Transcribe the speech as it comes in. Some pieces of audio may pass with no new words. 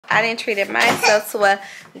I done treated myself to a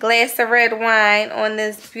glass of red wine on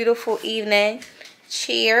this beautiful evening.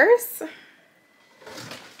 Cheers.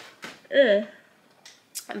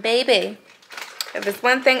 Baby, if it's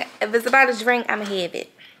one thing, if it's about a drink, I'ma have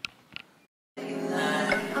it.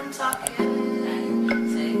 I'm talking.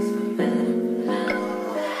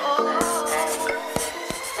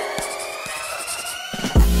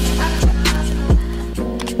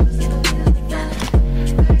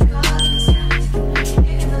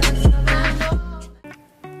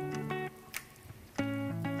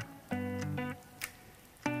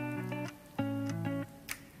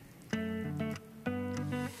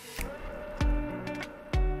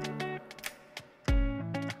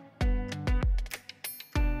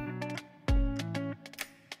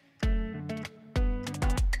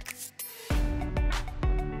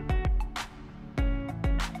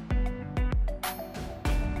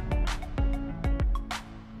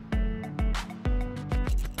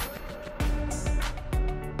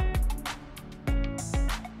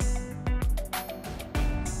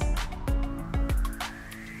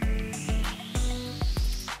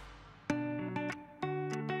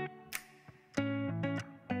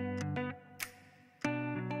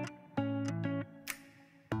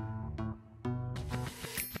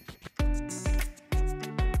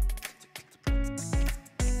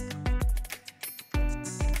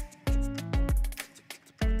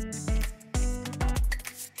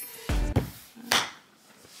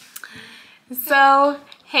 So,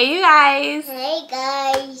 hey you guys. Hey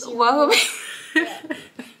guys. Welcome.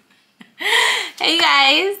 Hey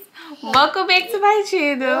guys. Welcome back to my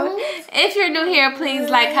channel. If you're new here, please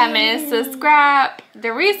like, comment, and subscribe.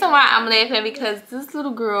 The reason why I'm laughing because this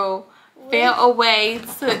little girl fell away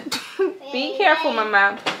to be careful, my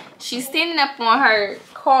mom. She's standing up on her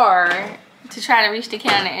car to try to reach the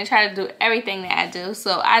counter and try to do everything that I do.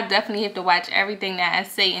 So I definitely have to watch everything that I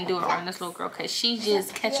say and do around this little girl because she's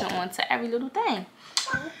just catching on to every little thing.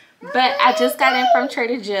 But I just got in from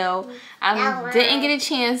Trader Joe. I didn't get a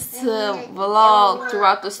chance to vlog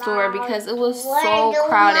throughout the store because it was so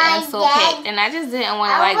crowded and so packed. And I just didn't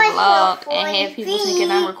want to like vlog and have people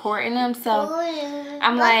thinking I'm recording them. So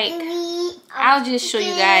I'm like, I'll just show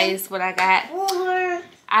you guys what I got.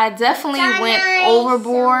 I definitely went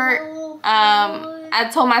overboard. I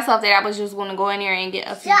told myself that I was just going to go in there and get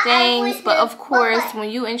a few things. But of course,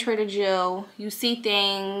 when you in Trader Joe, you see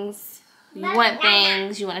things. You want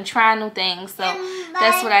things, you want to try new things, so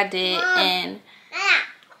that's what I did, and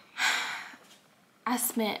I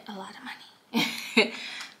spent a lot of money.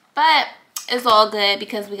 But it's all good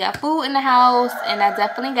because we got food in the house, and I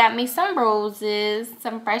definitely got me some roses,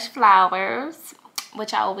 some fresh flowers,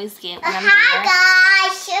 which I always get when I'm here. Hi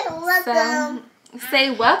guys, welcome. So,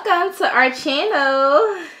 say welcome to our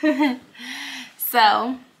channel.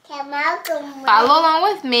 So, follow along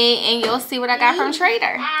with me, and you'll see what I got from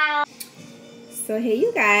Trader. So hey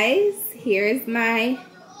you guys, here's my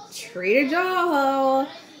Trader Joe haul.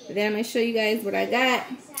 Then I'm going to show you guys what I got.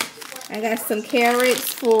 I got some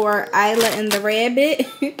carrots for ILAH and the rabbit.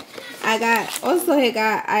 I also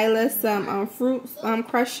got ILAH some fruit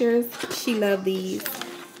crushers. She loved these.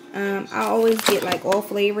 I always get like all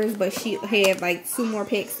flavors, but she had like 2 more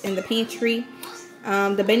packs in the pantry.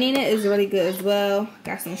 The banana is really good as well.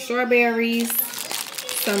 Got some strawberries.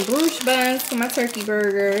 Some brioche buns for my turkey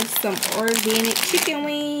burgers, some organic chicken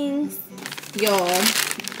wings.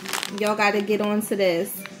 Y'all gotta get onto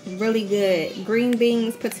this. Really good. Green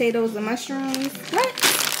beans, potatoes, and mushrooms.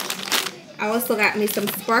 What? I also got me some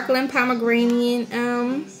sparkling pomegranate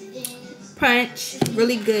punch.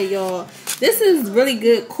 Really good, y'all. This is really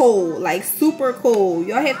good cold, like super cold.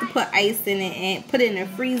 Y'all have to put ice in it and put it in the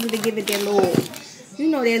freezer to give it that little,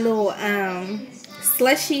 you know, that little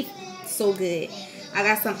slushy. So good. I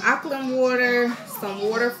got some alkaline water, some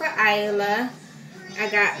water for ILAH. I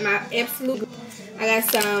got I got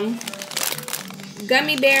some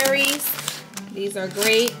gummy berries. These are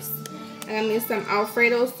grapes. I got me some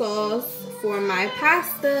Alfredo sauce for my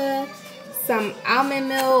pasta. Some almond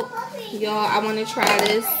milk. Y'all, I want to try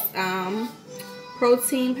this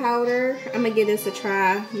protein powder. I'm going to give this a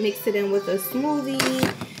try. Mix it in with a smoothie.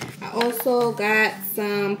 I also got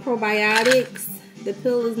some probiotics. The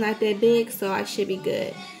pill is not that big, so I should be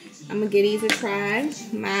good. I'm going to give these a try.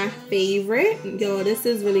 My favorite. Yo, this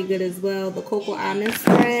is really good as well. The cocoa almond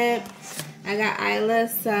spread. I got ILAH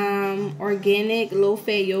some organic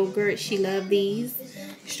low-fat yogurt. She loved these.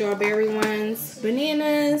 Strawberry ones.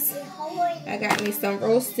 Bananas. I got me some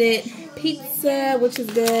roasted pizza, which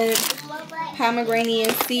is good.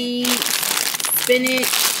 Pomegranate seeds.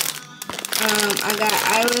 Spinach. I got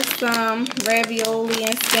ILAH some ravioli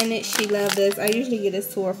and spinach. She loved this. I usually get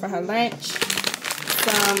this to her for her lunch.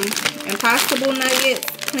 some Impossible Nuggets,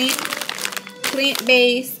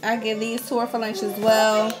 plant-based. I give these to her for lunch as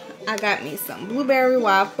well. I got me some blueberry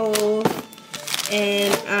waffles,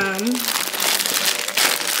 and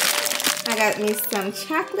I got me some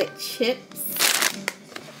chocolate chips.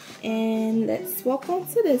 And let's walk on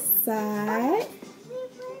to this side.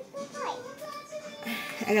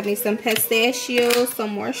 I got me some pistachios,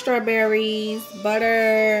 some more strawberries,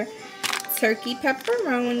 butter, turkey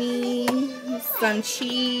pepperoni, some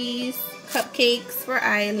cheese, cupcakes for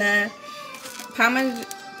ILAH,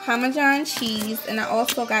 Parmesan cheese, and I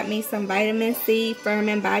also got me some vitamin C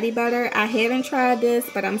firming body butter. I haven't tried this,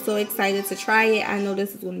 but I'm so excited to try it. I know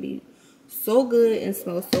this is going to be so good and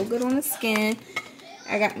smells so good on the skin.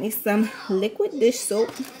 I got me some liquid dish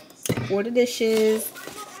soap for the dishes.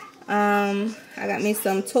 I got me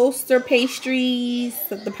some toaster pastries,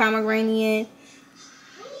 the pomegranate.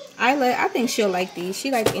 I think she'll like these. She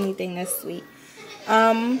likes anything that's sweet.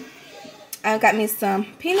 I got me some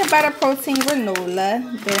peanut butter protein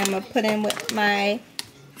granola that I'm gonna put in with my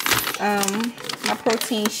my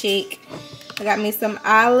protein shake. I got me some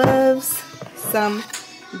olives, some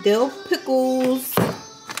dill pickles,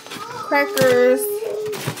 crackers,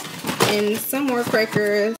 and some more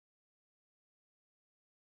crackers.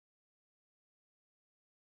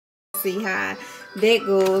 See how that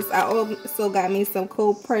goes. I also got me some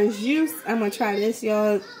cold pressed juice. I'm gonna try this,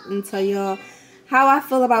 y'all, and tell y'all how I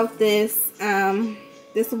feel about this.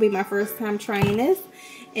 This will be my first time trying this,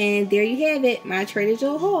 and there you have it, my Trader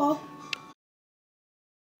Joe haul.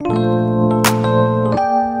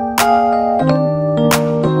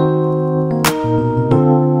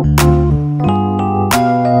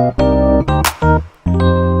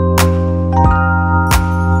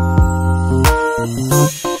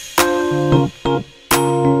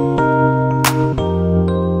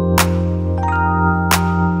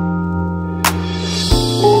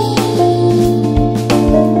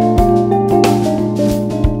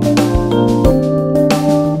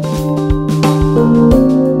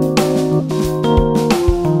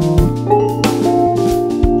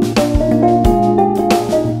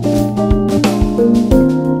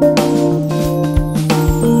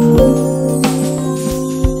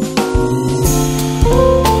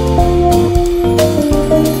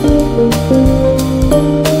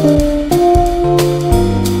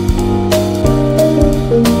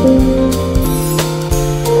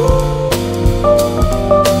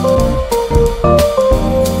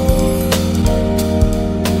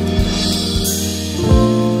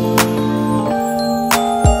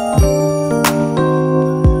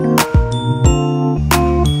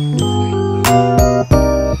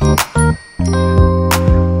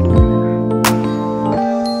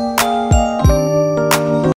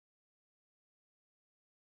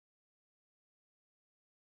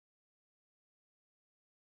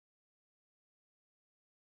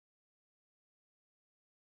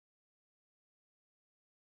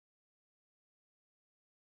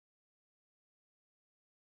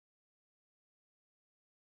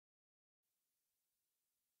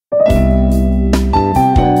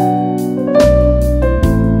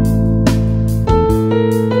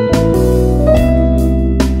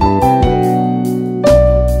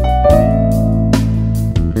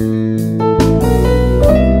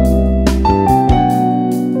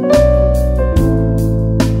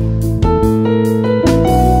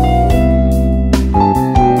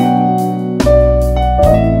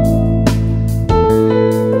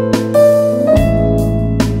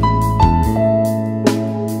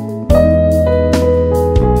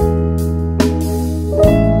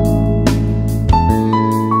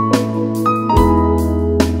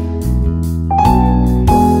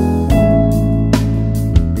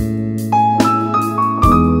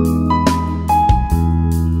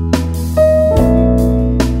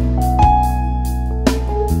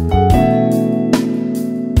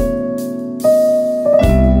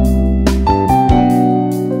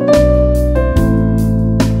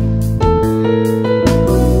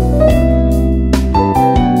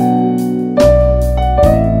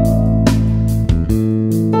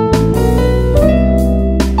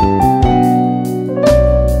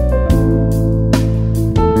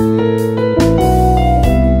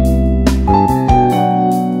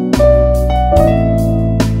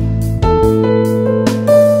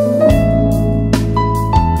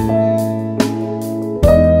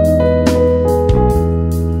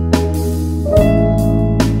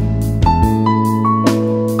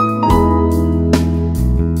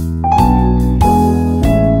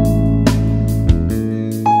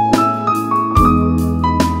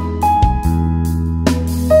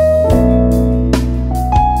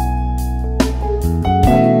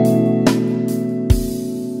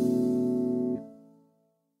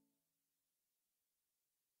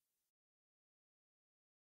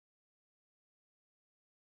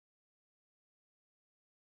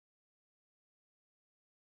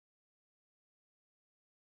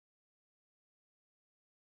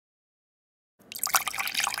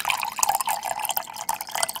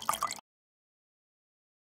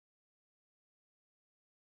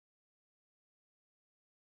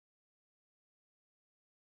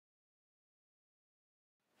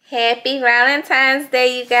 Happy Valentine's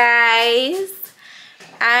Day, you guys.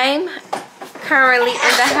 I'm currently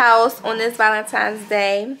in the house on this Valentine's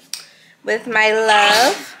Day with my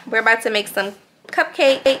love. We're about to make some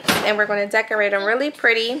cupcakes and we're going to decorate them really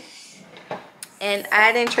pretty. And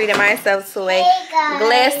I didn't treat myself to a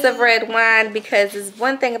glass of red wine because it's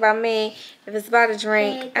one thing about me, if it's about a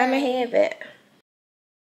drink, I'm going to have it.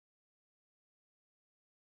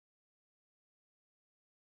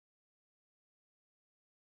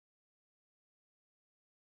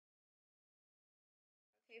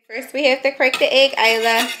 First, we have to crack the egg,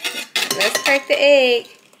 Isla. Let's crack the egg.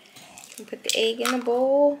 Put the egg in the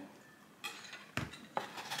bowl.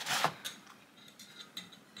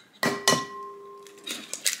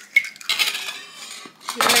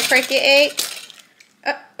 You want to crack your egg?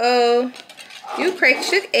 Uh-oh. You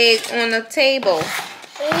cracked your egg on the table.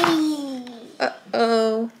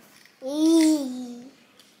 Uh-oh.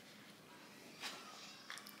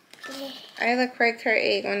 Isla cracked her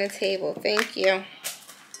egg on the table. Thank you.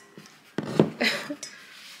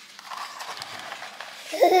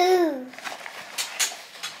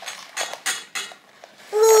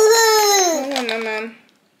 Hold on, Mama.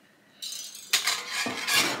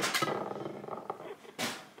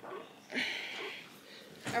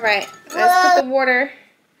 Alright, let's put the water.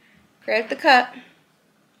 Grab the cup.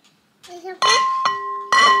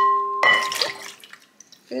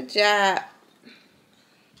 Good job.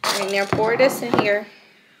 Alright, now pour this in here.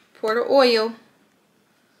 Pour the oil.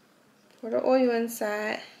 Pour the oil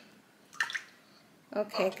inside.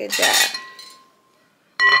 Okay, good job.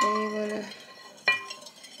 Then you're gonna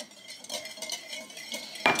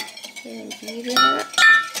beat it up.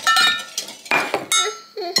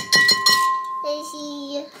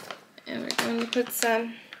 And we're going to put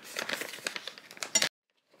some.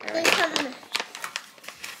 Alright,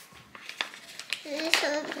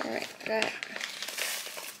 good.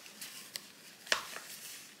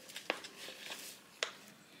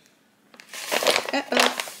 Uh-oh.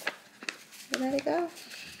 Let it go.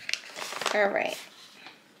 Alright.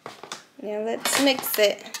 Now let's mix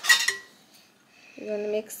it. You want to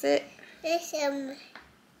mix it?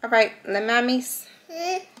 Alright, let Mommy's.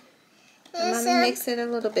 Let Mommy mix it a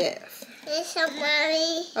little bit.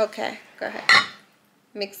 Okay, go ahead.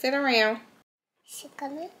 Mix it around.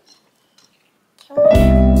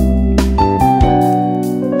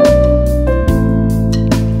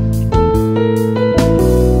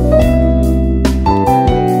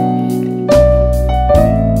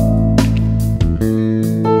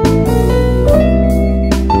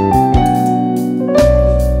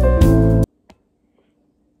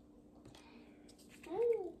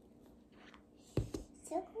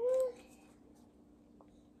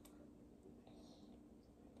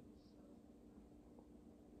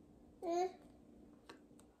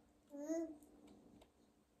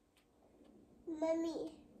 Mommy,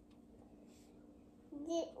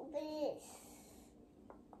 this.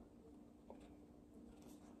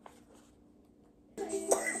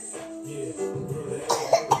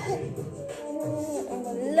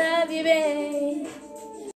 Love you, babe.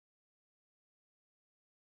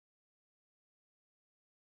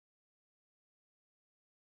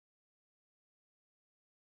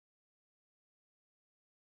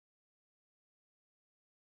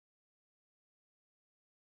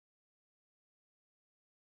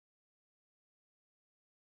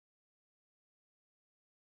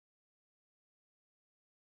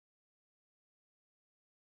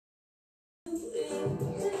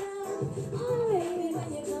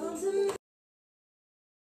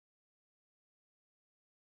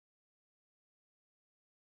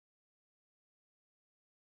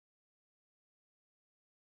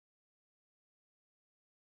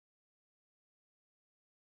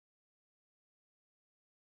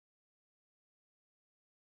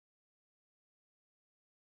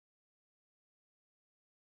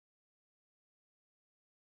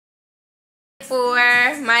 For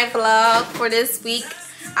my vlog for this week.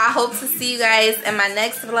 I hope to see you guys in my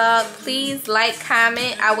next vlog. Please like,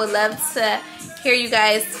 comment. I would love to hear you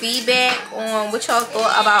guys' feedback on what y'all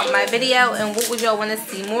thought about my video and what would y'all want to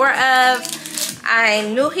see more of.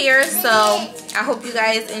 I'm new here, so I hope you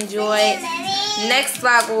guys enjoyed. Next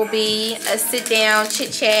vlog will be a sit down,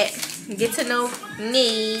 chit chat, get to know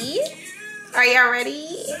me. Are y'all ready?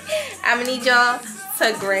 I'm gonna need y'all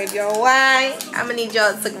to grab your wine. I'm gonna need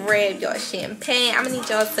y'all to grab your champagne. I'm gonna need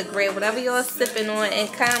y'all to grab whatever y'all sipping on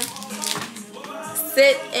and come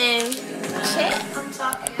sit and